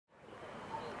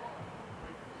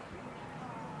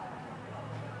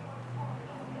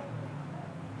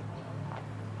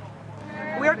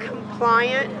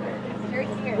compliant,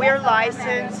 we're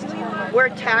licensed, we're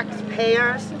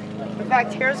taxpayers. In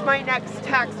fact, here's my next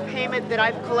tax payment that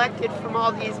I've collected from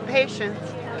all these patients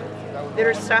that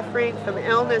are suffering from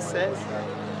illnesses,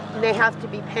 and they have to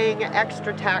be paying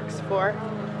extra tax for.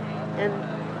 And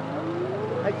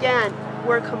again,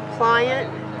 we're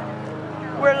compliant,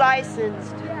 we're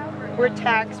licensed, we're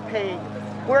tax-paying,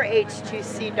 we're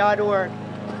H2C.org.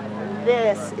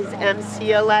 This is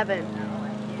MC11.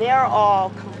 They're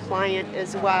all compliant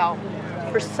as well.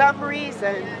 For some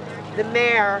reason, the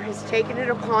mayor has taken it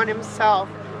upon himself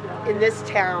in this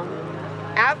town,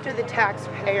 after the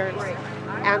taxpayers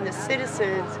and the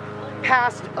citizens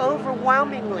passed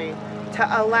overwhelmingly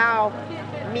to allow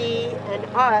me and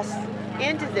us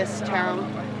into this town.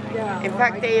 In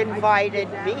fact, they invited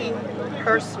me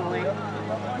personally.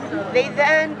 They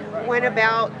then went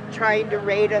about trying to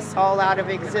raid us all out of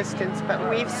existence, but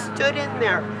we've stood in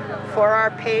there for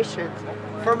our patients.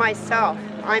 For myself,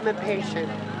 I'm a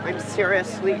patient. I'm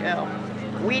seriously ill.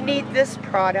 We need this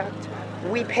product.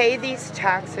 We pay these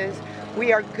taxes.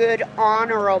 We are good,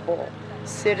 honorable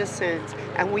citizens,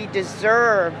 and we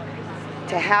deserve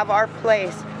to have our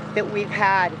place that we've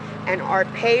had, and our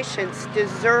patients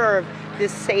deserve the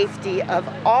safety of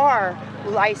our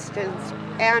licensed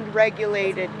and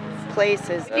regulated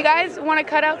places. If you guys want to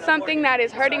cut out something that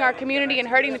is hurting our community and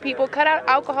hurting the people, cut out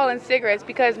alcohol and cigarettes,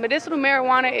 because medicinal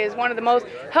marijuana is one of the most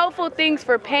helpful things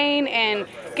for pain and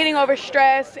getting over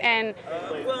stress and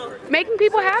making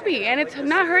people happy. And it's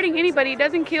not hurting anybody. It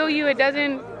doesn't kill you. It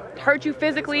doesn't hurt you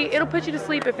physically. It'll put you to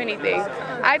sleep, if anything.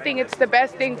 I think it's the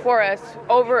best thing for us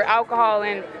over alcohol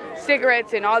and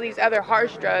cigarettes and all these other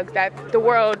harsh drugs that the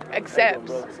world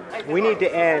accepts. We need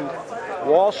to end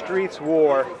Wall Street's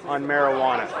war on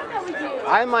marijuana.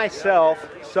 I myself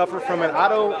suffer from an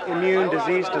autoimmune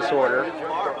disease disorder,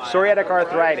 psoriatic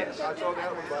arthritis.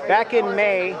 Back in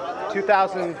May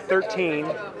 2013,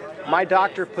 my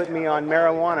doctor put me on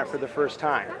marijuana for the first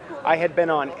time. I had been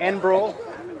on Enbrel,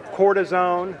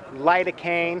 cortisone,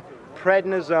 lidocaine,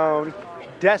 prednisone,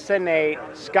 Desinate,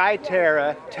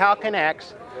 Skyterra,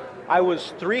 Talconex. I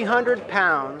was 300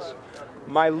 pounds.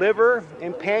 My liver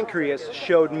and pancreas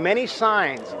showed many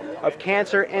signs of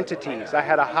cancer entities. I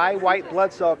had a high white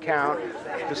blood cell count.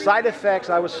 The side effects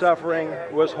I was suffering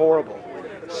was horrible.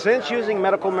 Since using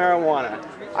medical marijuana,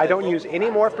 I don't use any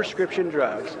more prescription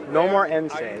drugs, no more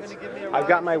NSAIDs. I've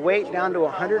got my weight down to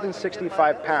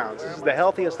 165 pounds. This is the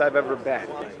healthiest I've ever been.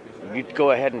 You'd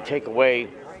go ahead and take away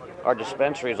our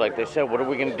dispensaries, like they said. What are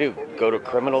we going to do? Go to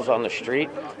criminals on the street?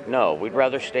 No, we'd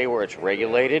rather stay where it's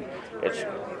regulated. It's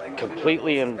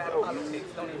completely in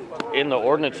the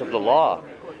ordinance of the law.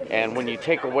 And when you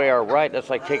take away our right, that's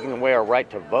like taking away our right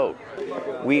to vote.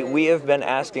 We have been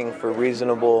asking for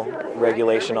reasonable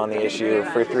regulation on the issue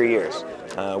for 3 years.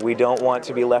 We don't want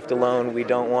to be left alone. We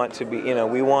don't want to be,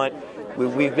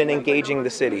 we've been engaging the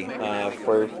city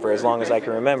for as long as I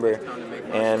can remember.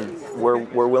 And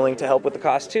we're willing to help with the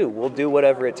cost too. We'll do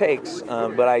whatever it takes,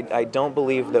 but I don't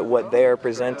believe that what they are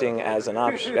presenting as an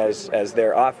option, as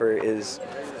their offer, is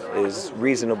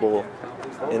reasonable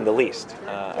in the least.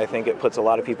 I think it puts a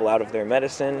lot of people out of their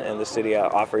medicine, and the city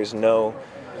offers no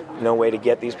way to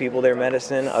get these people their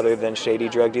medicine other than shady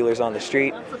drug dealers on the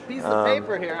street. What's a piece of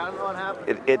paper here? I don't know what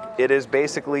happened. It is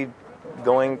basically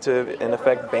going to, in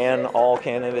effect, ban all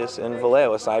cannabis in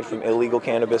Vallejo aside from illegal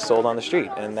cannabis sold on the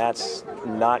street. And that's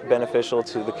not beneficial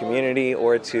to the community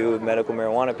or to medical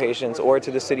marijuana patients or to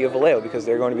the city of Vallejo, because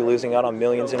they're going to be losing out on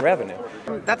millions in revenue.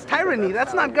 That's tyranny.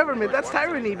 That's not government. That's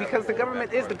tyranny, because the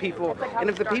government is the people. And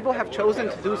if the people have chosen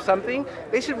to do something,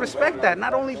 they should respect that.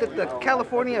 Not only that the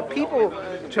California people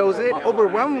chose it,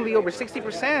 overwhelmingly over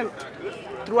 60%,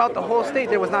 throughout the whole state,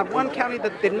 there was not one county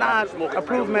that did not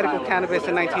approve medical cannabis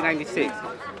in 1996.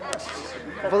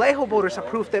 Vallejo voters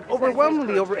approved it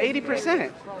overwhelmingly, over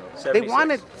 80%. They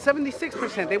wanted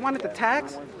 76%. They wanted the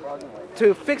tax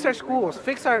to fix our schools,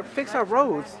 fix our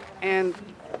roads, and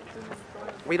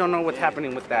we don't know what's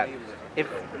happening with that. If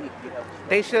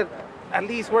they should at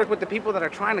least work with the people that are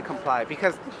trying to comply,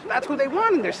 because that's who they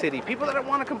want in their city. People that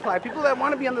want to comply, people that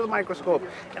want to be under the microscope.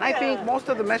 And I think most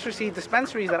of the Metro City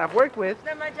dispensaries that I've worked with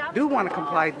do want to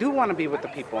comply, do want to be with the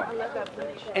people.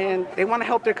 And they want to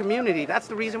help their community. That's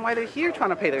the reason why they're here trying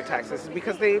to pay their taxes, is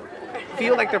because they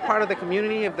feel like they're part of the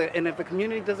community. And if the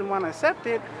community doesn't want to accept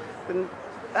it, then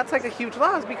that's like a huge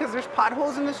loss, because there's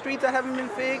potholes in the streets that haven't been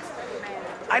fixed.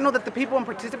 I know that the people in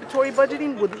participatory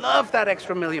budgeting would love that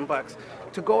extra $1 million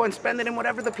to go and spend it in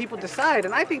whatever the people decide.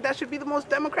 And I think that should be the most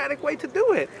democratic way to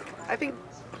do it. I think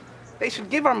they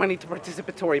should give our money to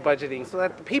participatory budgeting so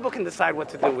that the people can decide what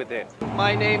to do with it.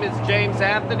 My name is James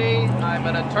Anthony. I'm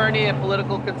an attorney and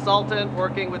political consultant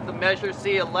working with the Measure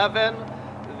C11,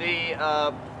 the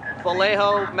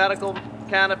Vallejo medical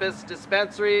cannabis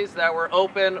dispensaries that were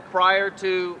open prior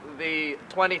to the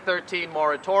 2013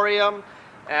 moratorium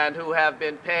and who have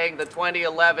been paying the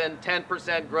 2011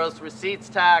 10% gross receipts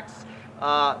tax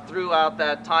throughout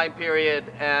that time period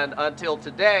and until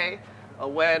today,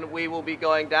 when we will be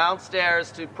going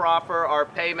downstairs to proffer our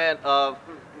payment of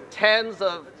tens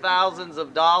of thousands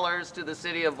of dollars to the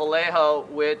city of Vallejo,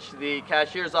 which the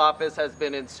cashier's office has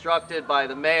been instructed by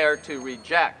the mayor to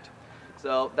reject.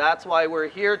 So that's why we're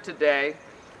here today.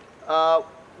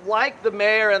 Like the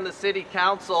mayor and the city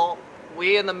council,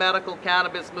 we in the medical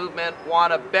cannabis movement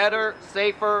want a better,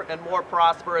 safer, and more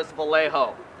prosperous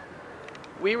Vallejo.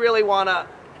 We really want to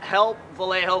help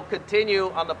Vallejo continue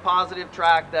on the positive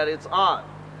track that it's on.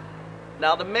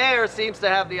 Now, the mayor seems to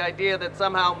have the idea that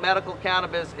somehow medical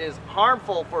cannabis is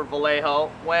harmful for Vallejo,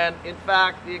 when in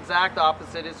fact the exact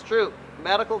opposite is true.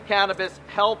 Medical cannabis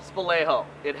helps Vallejo.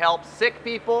 It helps sick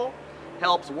people,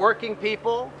 helps working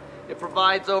people. It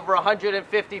provides over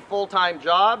 150 full-time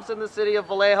jobs in the city of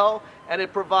Vallejo, and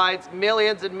it provides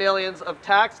millions and millions of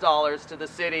tax dollars to the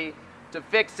city to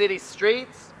fix city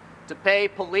streets, to pay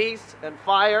police and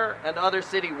fire and other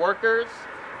city workers,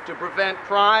 to prevent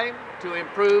crime, to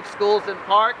improve schools and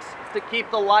parks, to keep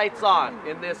the lights on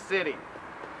in this city.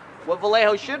 What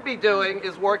Vallejo should be doing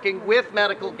is working with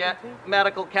medical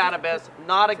cannabis,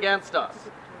 not against us.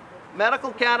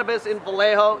 Medical cannabis in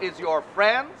Vallejo is your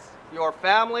friends, your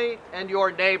family, and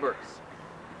your neighbors.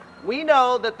 We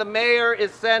know that the mayor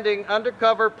is sending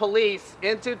undercover police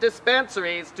into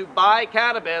dispensaries to buy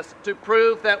cannabis to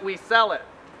prove that we sell it.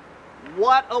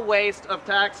 What a waste of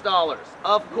tax dollars.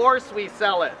 Of course we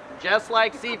sell it, just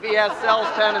like CVS sells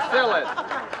penicillin.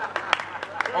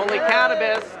 Only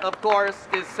cannabis, of course,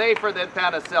 is safer than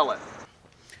penicillin.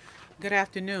 Good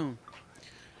afternoon.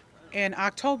 In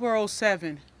October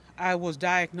 '07, I was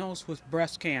diagnosed with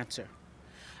breast cancer.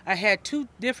 I had 2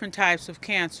 different types of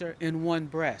cancer in one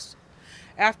breast.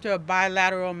 After a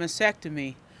bilateral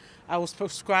mastectomy, I was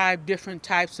prescribed different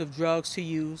types of drugs to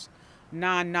use,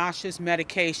 non-nauseous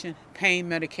medication, pain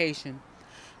medication.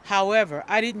 However,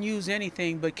 I didn't use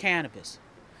anything but cannabis.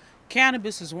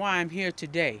 Cannabis is why I'm here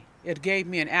today. It gave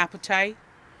me an appetite.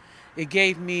 It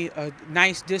gave me a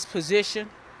nice disposition.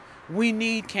 We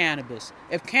need cannabis.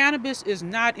 If cannabis is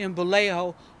not in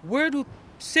Vallejo, where do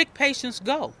sick patients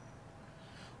go?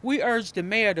 We urge the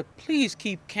mayor to please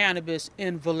keep cannabis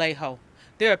in Vallejo.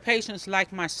 There are patients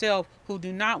like myself who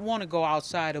do not want to go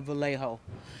outside of Vallejo,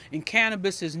 and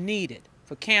cannabis is needed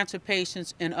for cancer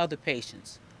patients and other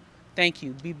patients. Thank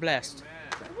you. Be blessed.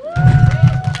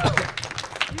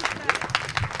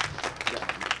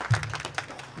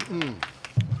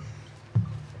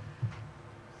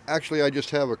 Actually, I just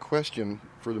have a question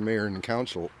for the mayor and the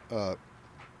council.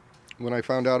 When I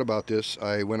found out about this,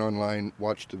 I went online,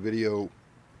 watched the video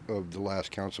of the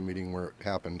last council meeting where it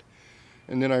happened,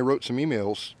 and then I wrote some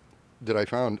emails that I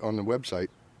found on the website,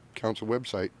 council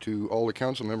website, to all the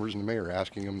council members and the mayor,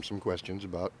 asking them some questions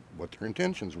about what their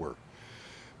intentions were,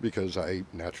 because I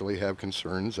naturally have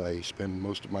concerns. I spend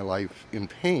most of my life in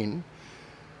pain,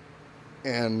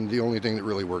 and the only thing that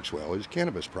really works well is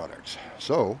cannabis products.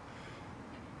 So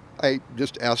I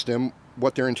just asked them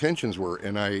what their intentions were,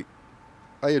 and I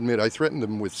admit I threatened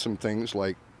them with some things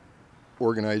like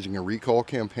organizing a recall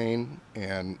campaign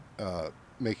and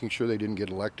making sure they didn't get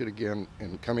elected again,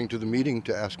 and coming to the meeting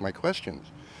to ask my questions.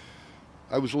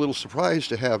 I was a little surprised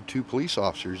to have 2 police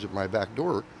officers at my back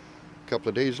door a couple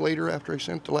of days later after I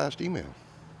sent the last email,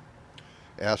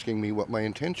 asking me what my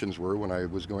intentions were when I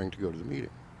was going to go to the meeting.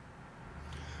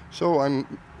 So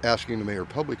I'm asking the mayor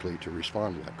publicly to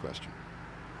respond to that question.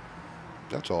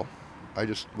 That's all. I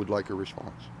just would like a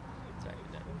response.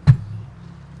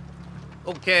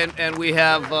 Okay, and we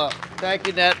have, thank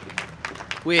you, Ned.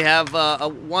 We have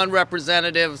one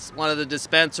representative, one of the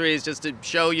dispensaries, just to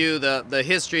show you the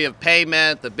history of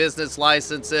payment, the business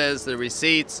licenses, the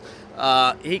receipts.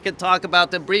 He can talk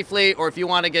about them briefly, or if you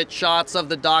want to get shots of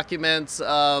the documents,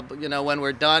 you know, when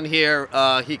we're done here,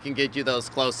 he can get you those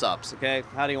close-ups, okay?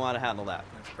 How do you want to handle that?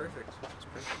 That's perfect. That's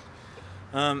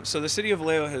perfect. So the city of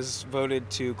Vallejo has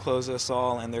voted to close us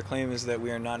all, and their claim is that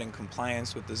we are not in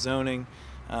compliance with the zoning.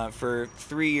 For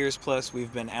 3 years plus,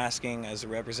 we've been asking, as a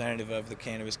representative of the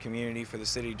cannabis community, for the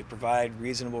city to provide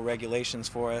reasonable regulations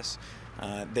for us.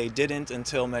 They didn't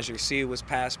until Measure C was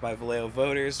passed by Vallejo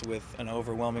voters with an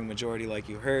overwhelming majority, like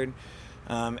you heard.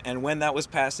 And when that was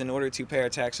passed, in order to pay our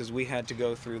taxes, we had to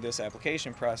go through this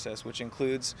application process, which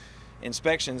includes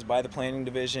inspections by the planning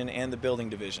division and the building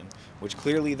division, which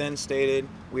clearly then stated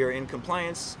we are in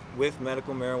compliance with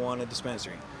medical marijuana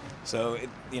dispensary. So,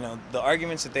 the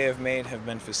arguments that they have made have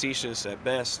been facetious at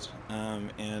best,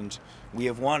 and we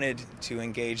have wanted to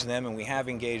engage them, and we have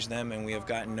engaged them, and we have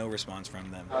gotten no response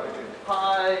from them.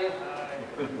 Hi.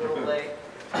 A little late.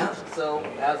 So,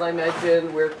 as I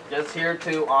mentioned, we're just here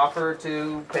to offer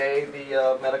to pay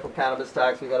the medical cannabis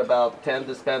tax. We got about 10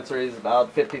 dispensaries,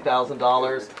 about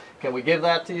 $50,000. Can we give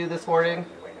that to you this morning?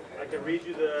 I can read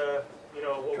you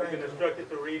what we've been instructed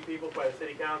to read people by the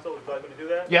City Council. Would you like me to do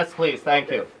that? Yes, please.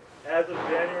 Thank you. As of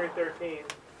January 13,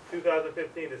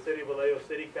 2015, the City of Vallejo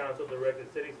City Council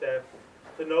directed city staff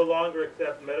to no longer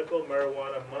accept medical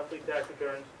marijuana monthly tax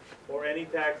returns or any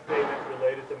tax payments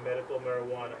related to medical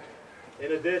marijuana.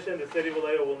 In addition, the City of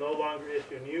Vallejo will no longer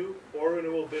issue new or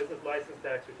renewal business license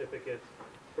tax certificates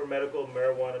for medical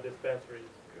marijuana dispensaries.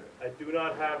 I do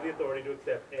not have the authority to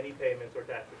accept any payments or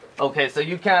tax returns. Okay, so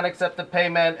you can't accept the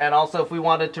payment, and also if we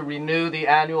wanted to renew the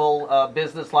annual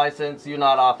business license, you're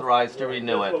not authorized to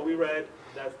renew it. That's what we read.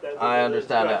 That's I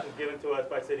understand that. Given to us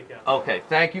by City Council. Okay,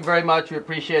 thank you very much. We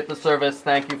appreciate the service.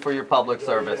 Thank you for your public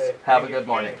service. Have a good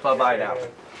morning. Bye-bye now.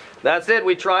 That's it.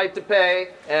 We tried to pay,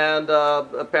 and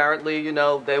apparently,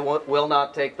 they will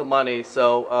not take the money.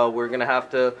 So we're going to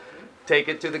have to take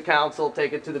it to the council,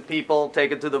 take it to the people,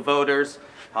 take it to the voters,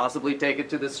 possibly take it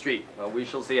to the street. We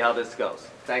shall see how this goes.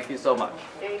 Thank you so much.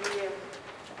 Thank you.